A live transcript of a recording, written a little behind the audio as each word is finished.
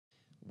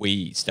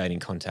we stayed in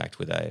contact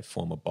with a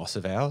former boss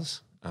of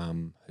ours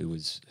who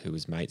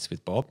was mates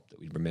with Bob that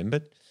we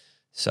remembered.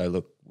 So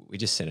look, we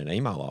just sent an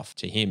email off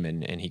to him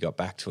and he got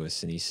back to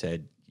us and he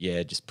said,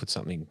 yeah, just put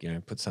something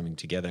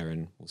together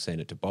and we'll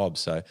send it to Bob.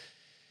 So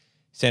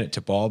sent it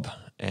to Bob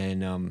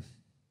and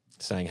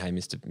saying, hey,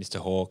 Mr.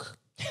 Hawke.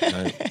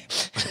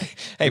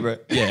 Hey, bro.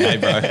 Yeah, hey,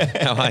 bro.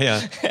 How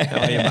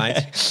are you,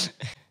 mate?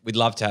 We'd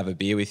love to have a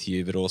beer with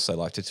you, but also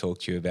like to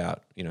talk to you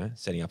about,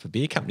 setting up a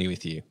beer company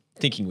with you.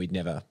 Thinking we'd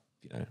never,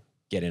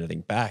 get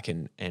anything back.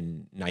 And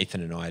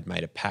Nathan and I had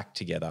made a pact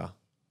together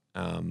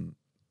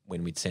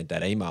when we'd sent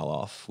that email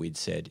off. We'd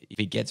said, if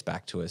he gets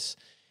back to us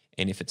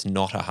and if it's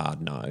not a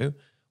hard no,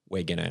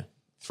 we're going to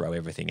throw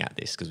everything at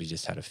this because we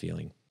just had a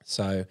feeling.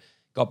 So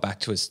got back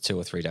to us 2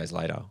 or 3 days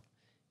later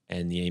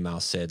and the email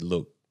said,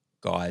 look,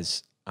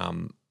 guys,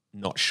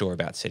 not sure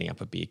about setting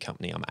up a beer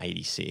company. I'm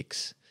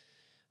 86.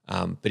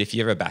 But if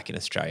you're ever back in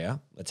Australia,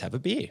 let's have a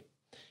beer.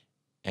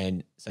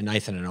 And so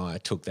Nathan and I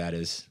took that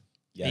as,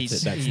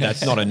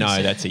 that's not a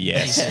no, that's a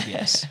yes. He said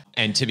yes.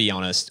 And to be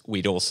honest,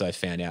 we'd also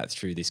found out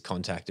through this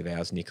contact of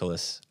ours,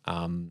 Nicholas,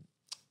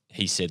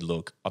 he said,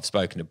 look, I've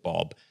spoken to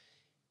Bob.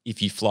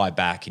 If you fly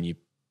back and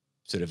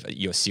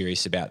you're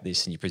serious about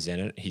this and you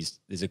present it,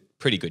 there's a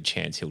pretty good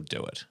chance he'll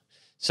do it.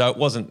 So it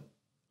wasn't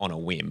on a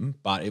whim,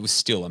 but it was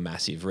still a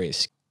massive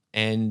risk.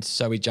 And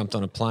so we jumped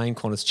on a plane,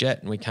 Qantas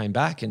jet, and we came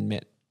back and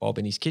met Bob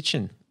in his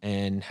kitchen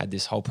and had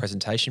this whole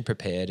presentation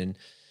prepared. And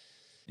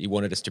he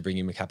wanted us to bring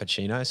him a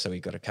cappuccino. So we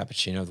got a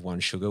cappuccino with 1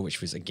 sugar,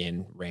 which was,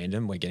 again,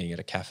 random. We're getting at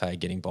a cafe,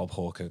 getting Bob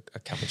Hawke a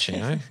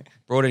cappuccino.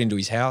 Brought it into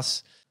his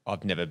house.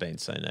 I've never been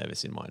so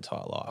nervous in my entire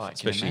life. Oh, I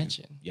can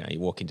imagine. You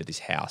walk into this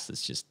house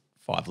that's just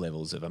 5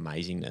 levels of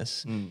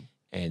amazingness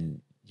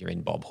and you're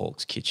in Bob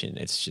Hawke's kitchen.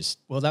 It's just...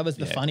 Well, that was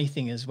the funny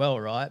thing as well,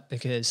 right?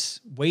 Because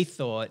we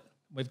thought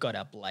we've got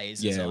our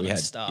blazers on and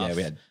stuff.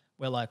 Yeah,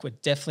 we're like, we're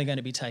definitely going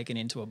to be taken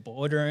into a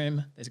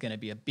boardroom. There's going to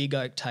be a big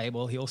oak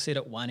table. He'll sit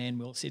at one end.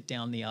 We'll sit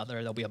down the other.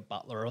 There'll be a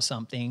butler or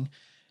something.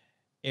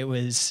 He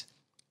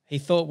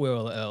thought we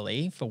were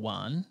early for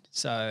one.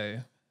 So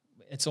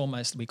it's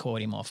almost, we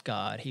caught him off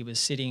guard. He was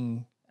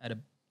sitting at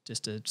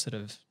just a sort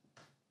of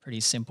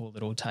pretty simple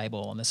little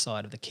table on the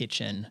side of the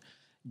kitchen,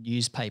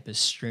 newspapers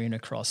strewn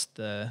across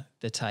the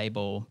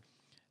table.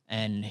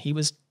 And he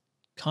was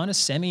kind of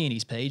semi in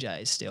his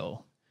PJs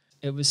still.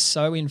 It was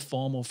so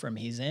informal from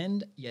his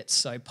end, yet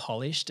so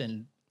polished,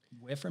 and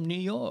we're from New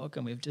York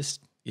and we've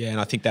just... Yeah, and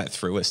I think that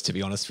threw us, to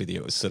be honest with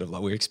you. It was sort of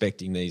like we're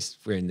in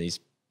these,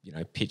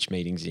 pitch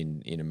meetings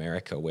in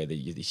America where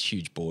you're these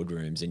huge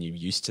boardrooms and you're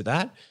used to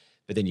that,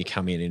 but then you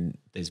come in and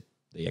there's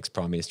the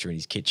ex-Prime Minister in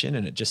his kitchen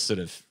and it just sort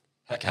of...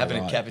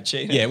 Having a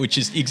cappuccino. Yeah, which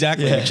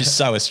is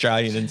so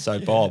Australian and so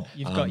Bob.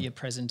 You've got your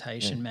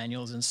presentation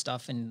manuals and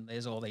stuff, and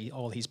there's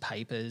all his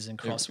papers and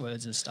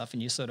crosswords and stuff,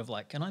 and you're sort of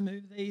like, can I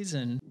move these?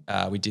 And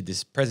we did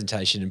this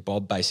presentation, and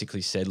Bob basically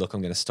said, look,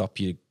 I'm going to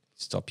stop you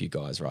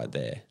guys right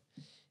there.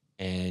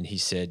 And he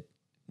said,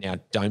 now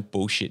don't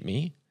bullshit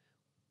me.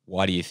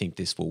 Why do you think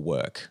this will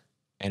work?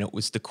 And it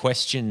was the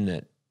question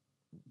that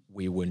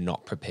we were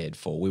not prepared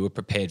for. We were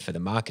prepared for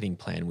the marketing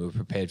plan. We were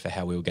prepared for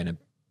how we were going to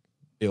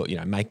build,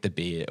 make the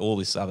beer, all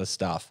this other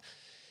stuff,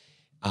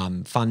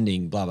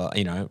 funding, blah, blah,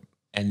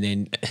 and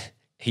then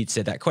he'd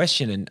said that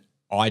question and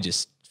I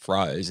just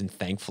froze, and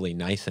thankfully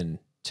Nathan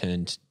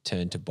turned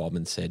to Bob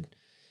and said,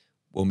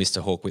 well,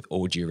 Mr. Hawke, with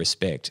all due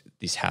respect,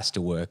 this has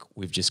to work.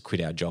 We've just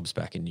quit our jobs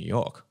back in New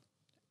York.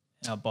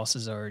 Our boss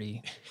we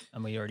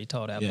already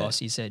told our boss,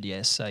 he said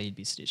yes, so you'd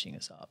be stitching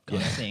us up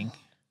kind of thing.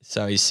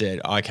 So he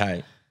said,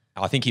 okay,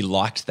 I think he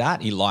liked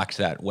that.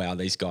 Wow,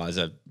 these guys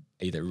are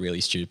either really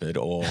stupid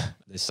or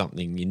there's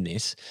something in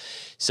this.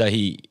 So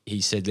he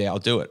said, yeah, I'll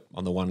do it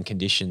on the one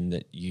condition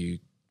that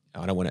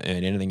I don't want to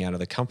earn anything out of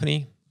the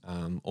company.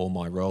 All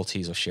my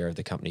royalties or share of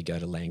the company go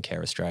to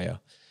Landcare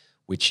Australia,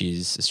 which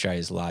is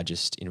Australia's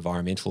largest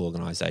environmental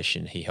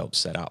organisation he helped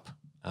set up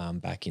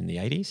back in the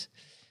 80s.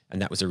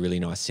 And that was a really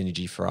nice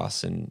synergy for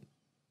us. And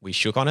we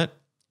shook on it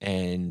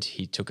and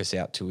he took us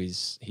out to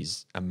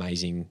his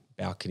amazing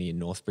balcony in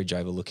Northbridge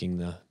overlooking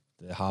the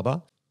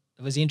harbour.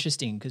 It was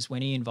interesting because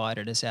when he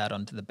invited us out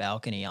onto the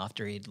balcony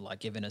after he'd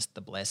given us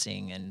the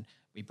blessing, and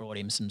we brought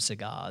him some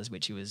cigars,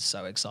 which he was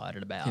so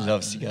excited about. He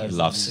loves cigars. He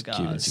loves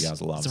Cuban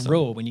cigars. It's a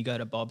rule. When you go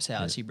to Bob's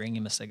house, you bring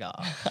him a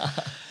cigar.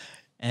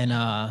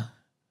 And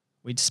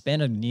we'd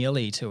spent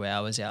nearly 2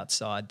 hours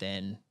outside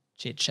then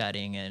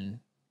chit-chatting and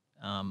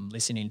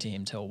listening to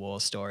him tell war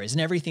stories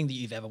and everything that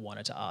you've ever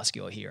wanted to ask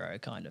your hero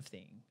kind of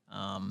thing.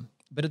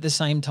 But at the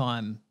same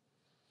time,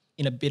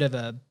 in a bit of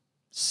a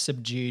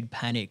subdued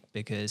panic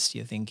because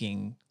you're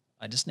thinking,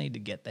 I just need to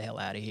get the hell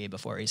out of here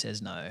before he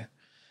says no.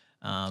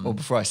 Or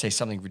before I say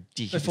something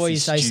ridiculous. Before you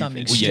say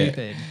something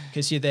stupid,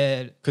 because you're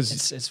there,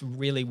 because it's a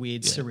really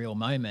weird, surreal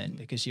moment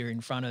because you're in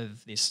front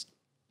of this,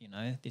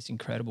 this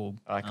incredible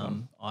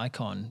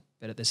icon,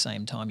 but at the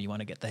same time you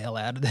want to get the hell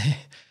out of there.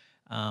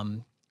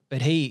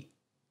 But he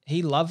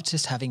loved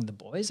just having the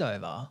boys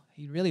over.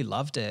 He really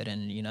loved it,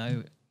 and he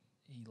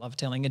loved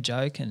telling a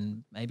joke,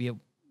 and maybe it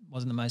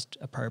wasn't the most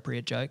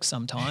appropriate joke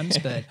sometimes,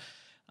 but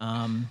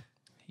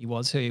he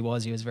was who he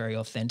was. He was very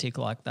authentic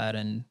like that,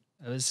 and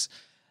it was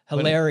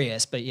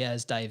hilarious. But yeah,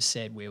 as Dave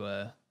said, we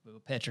were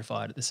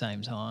petrified at the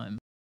same time.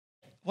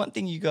 One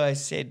thing you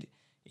guys said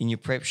in your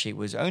prep sheet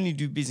was only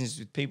do business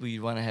with people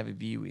you'd want to have a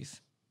beer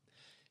with.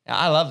 Now,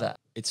 I love that.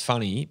 It's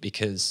funny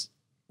because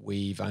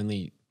we've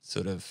only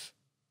sort of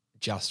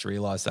just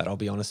realised that, I'll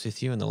be honest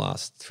with you, in the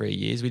last 3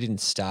 years. We didn't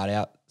start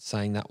out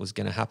saying that was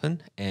going to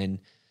happen, and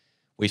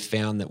we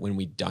found that when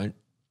we don't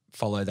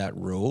follow that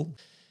rule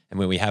and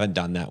when we haven't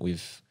done that,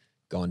 we've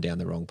gone down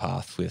the wrong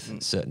path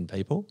with certain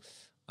people.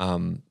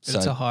 So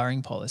it's a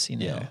hiring policy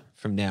now. Yeah,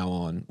 from now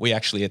on,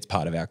 it's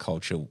part of our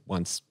culture.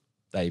 Once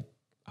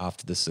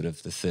after the sort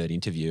of the third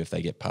interview, if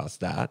they get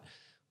past that,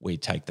 we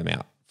take them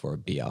out for a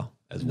beer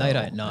as well. They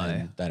don't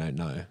know. They don't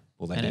know.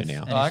 Well, they do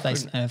now.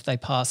 And if they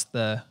pass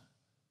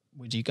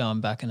would you go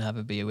back and have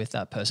a beer with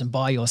that person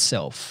by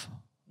yourself,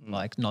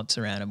 like not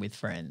surrounded with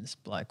friends?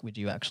 Like, would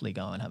you actually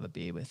go and have a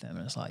beer with them?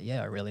 And it's like,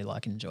 yeah, I really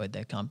enjoyed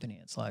their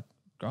company. It's like,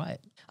 great.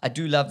 I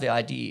do love the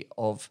idea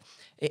of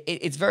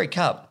it's very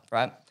CUB,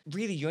 right?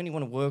 Really, you only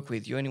want to work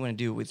with, you only want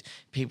to deal with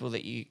people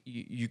that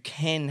you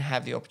can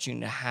have the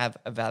opportunity to have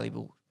a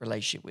valuable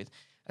relationship with,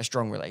 a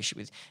strong relationship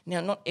with. Now,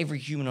 not every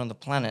human on the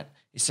planet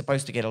is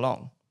supposed to get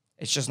along.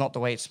 It's just not the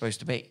way it's supposed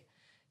to be.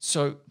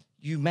 So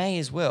you may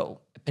as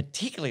well,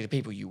 particularly the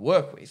people you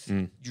work with,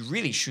 you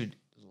really should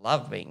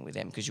love being with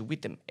them because you're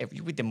with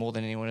them more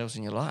than anyone else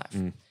in your life.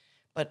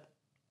 But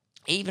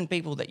even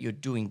people that you're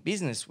doing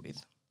business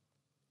with,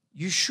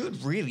 you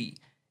should really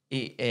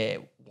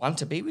want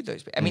to be with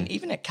those people. I mean,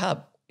 even at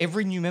CUB,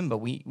 every new member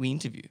we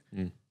interview,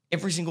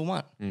 every single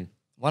one.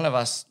 One of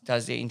us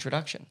does their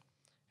introduction.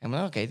 And we're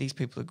like, okay, these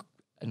people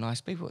are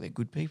nice people. They're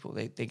good people.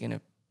 They're going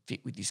to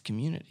fit with this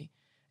community.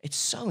 It's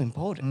so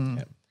important.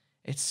 Yeah.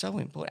 It's so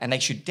important. And they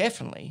should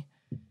definitely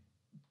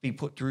be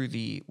put through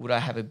would I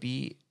have a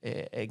beer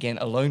again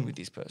alone with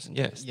this person?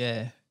 Yes.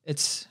 Yeah.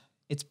 It's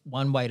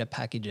one way to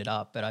package it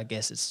up, but I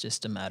guess it's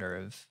just a matter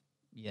of,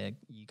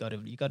 you got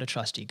to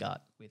trust your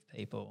gut with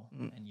people,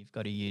 and you've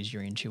got to use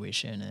your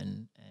intuition,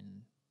 and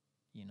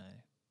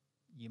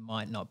you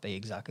might not be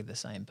exactly the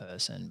same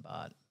person,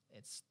 but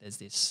there's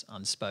this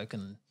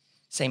unspoken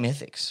same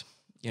ethics.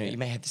 You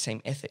may have the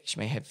same ethics. You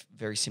may have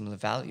very similar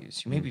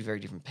values. You may be very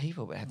different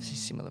people, but have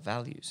similar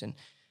values.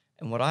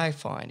 And what I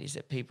find is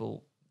that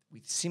people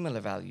with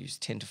similar values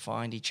tend to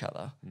find each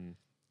other,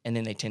 and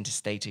then they tend to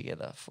stay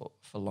together for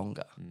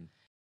longer.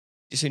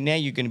 So now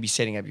you're going to be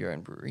setting up your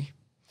own brewery.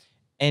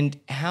 And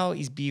how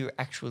is beer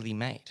actually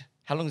made?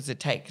 How long does it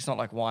take? It's not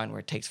like wine where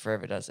it takes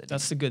forever, does it?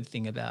 That's the good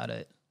thing about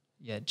it.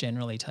 Yeah, it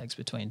generally takes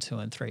between 2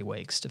 and 3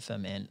 weeks to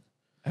ferment.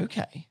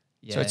 Okay.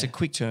 Yeah. So it's a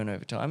quick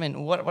turnover time.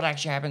 And what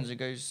actually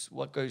happens?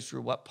 What goes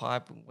through what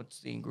pipe? What's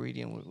the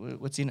ingredient?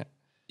 What's in it?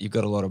 You've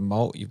got a lot of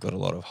malt. You've got a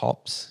lot of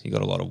hops. You've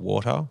got a lot of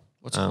water.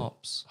 What's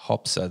hops?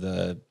 Hops are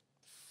the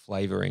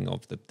flavouring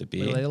of the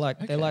beer. Well,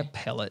 they're like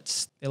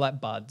pellets. They're like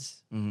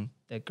buds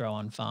that grow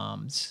on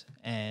farms.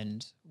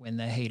 And when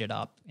they're heated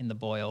up in the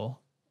boil,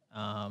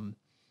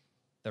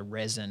 the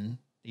resin,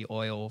 the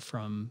oil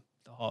from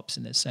the hops,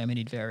 and there's so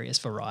many various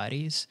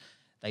varieties,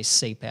 they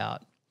seep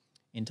out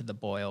into the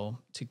boil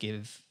to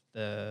give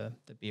the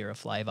beer a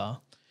flavour.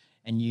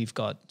 And you've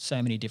got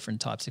so many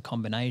different types of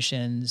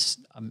combinations,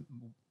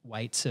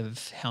 weights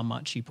of how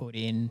much you put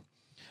in,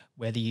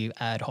 whether you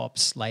add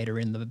hops later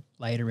in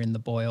the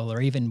boil,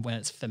 or even when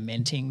it's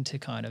fermenting to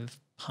kind of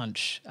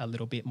punch a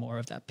little bit more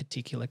of that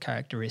particular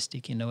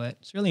characteristic into it.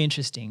 It's really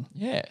interesting.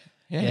 Yeah.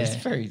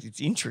 It's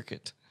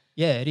intricate.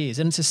 Yeah, it is,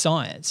 and it's a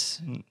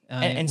science.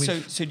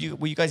 So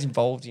were you guys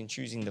involved in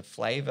choosing the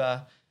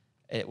flavour?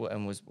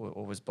 And was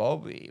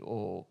Bob,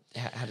 or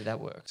how did that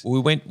work?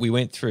 We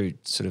went through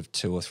sort of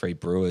 2 or 3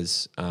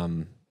 brewers,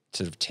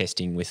 sort of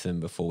testing with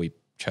them before we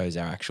chose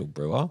our actual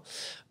brewer,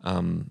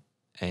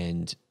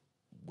 and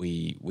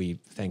we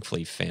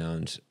thankfully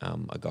found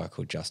a guy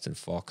called Justin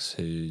Fox,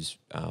 who's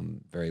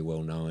very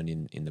well known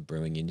in the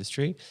brewing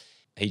industry.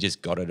 He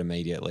just got it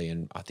immediately,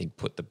 and I think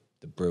put the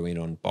brew in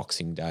on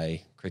Boxing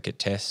Day cricket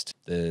test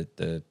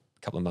the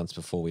couple of months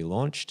before we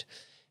launched,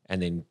 and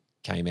then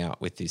came out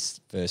with this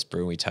first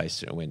brew. We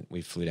tasted it and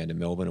we flew down to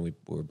Melbourne, and we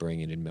were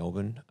brewing it in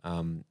Melbourne.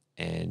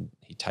 And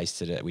he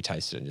tasted it. We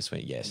tasted it and just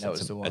went, yes,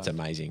 that's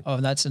amazing. Oh,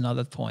 and that's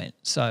another point.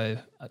 So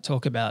I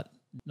talk about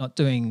not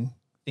doing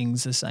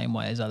things the same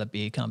way as other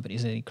beer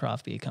companies, any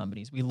craft beer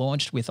companies. We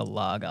launched with a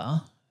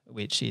lager,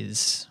 which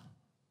is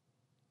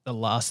the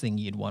last thing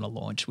you'd want to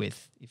launch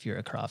with if you're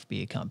a craft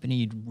beer company.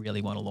 You'd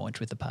really want to launch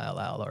with a pale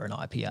ale or an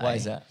IPA. Why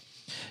is that?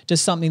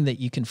 Just something that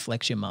you can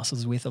flex your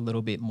muscles with a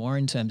little bit more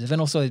in terms of, and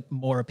also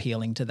more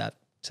appealing to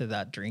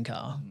that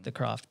drinker. The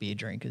craft beer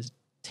drinkers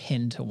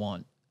tend to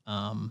want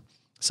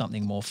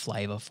something more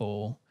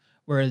flavorful,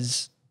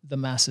 whereas the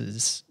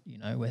masses,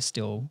 we're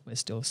still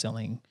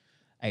selling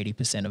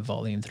 80% of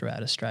volume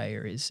throughout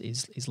Australia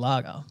is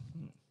lager.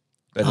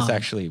 But it's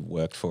actually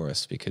worked for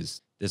us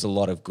because there's a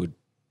lot of good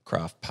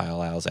craft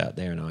pale ales out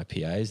there and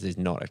IPAs. There's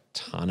not a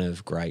ton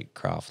of great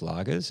craft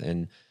lagers,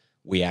 and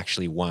we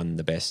actually won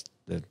the best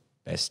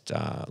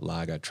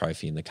lager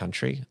trophy in the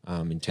country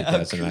in 2018.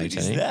 How good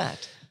is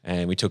that?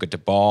 And we took it to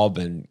Bob,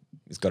 and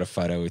he's got a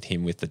photo with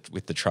him with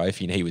the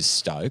trophy, and he was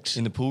stoked.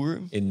 In the pool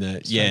room?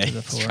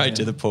 Straight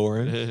to the pool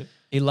room.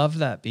 He loved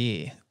that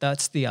beer.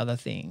 That's the other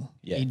thing.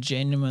 Yeah. He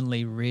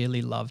genuinely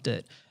really loved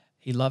it.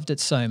 He loved it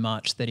so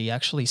much that he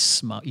actually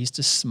used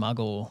to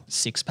smuggle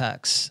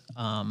 6-packs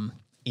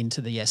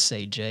into the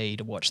SCG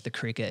to watch the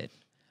cricket.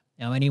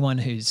 Now, anyone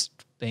who's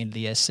been to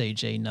the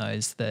SCG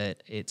knows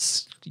that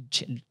it's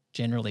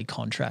generally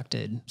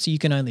contracted, so you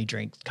can only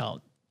drink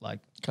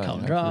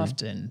Carlton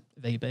Draft and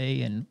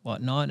VB and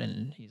whatnot.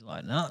 And he's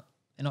like, no,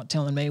 they're not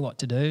telling me what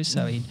to do.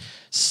 So he'd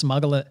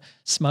smuggle a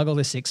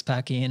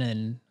 6-pack in,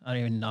 and I don't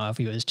even know if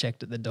he was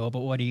checked at the door. But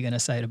what are you going to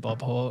say to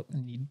Bob Hawke?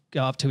 And he'd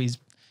go up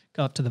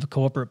to the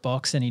corporate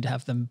box, and he'd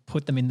have them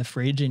put them in the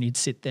fridge, and he'd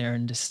sit there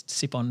and just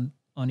sip on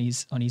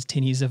his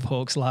tinnies of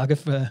Hawke's lager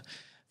for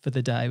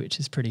the day, which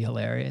is pretty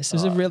hilarious.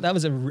 It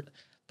was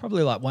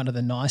probably like one of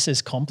the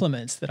nicest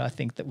compliments that I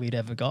think that we'd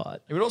ever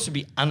got. It would also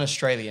be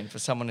un-Australian for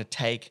someone to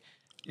take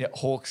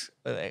Hawke's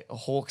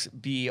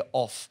beer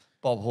off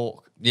Bob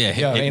Hawke. Yeah,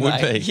 you know it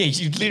would be. Yeah,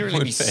 you'd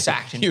literally be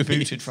sacked and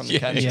booted from the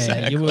country.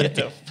 Yeah, you would. Get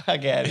the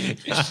fuck out of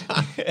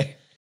here.